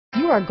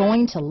are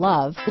going to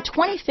love the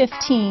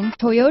 2015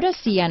 Toyota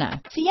Sienna.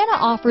 Sienna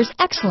offers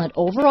excellent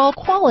overall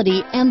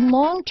quality and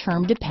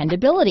long-term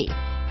dependability,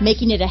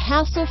 making it a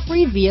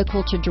hassle-free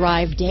vehicle to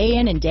drive day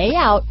in and day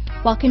out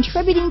while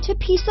contributing to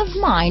peace of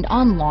mind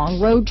on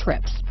long road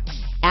trips.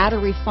 Add a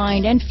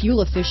refined and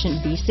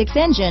fuel-efficient V6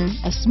 engine,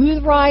 a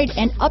smooth ride,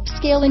 and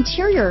upscale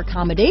interior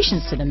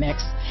accommodations to the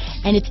mix,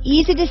 and it's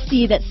easy to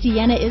see that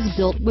Sienna is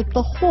built with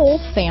the whole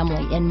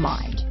family in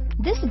mind.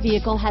 This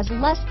vehicle has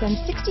less than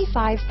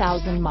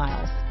 65,000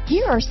 miles.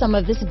 Here are some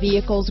of this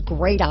vehicle's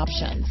great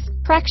options: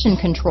 traction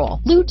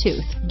control,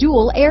 Bluetooth,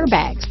 dual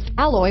airbags,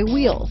 alloy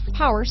wheels,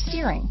 power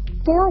steering,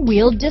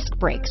 four-wheel disc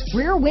brakes,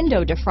 rear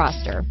window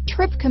defroster,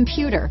 trip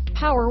computer,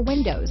 power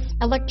windows,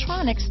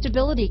 electronic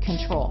stability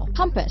control,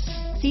 compass,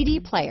 CD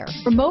player,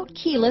 remote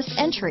keyless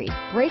entry,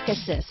 brake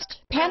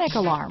assist, panic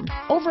alarm,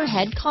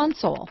 overhead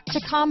console,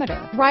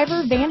 tachometer,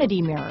 driver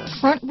vanity mirror,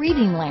 front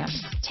reading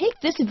lamps. Take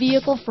this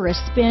vehicle for a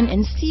spin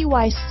and see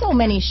why so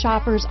many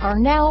shoppers are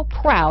now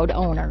proud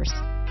owners.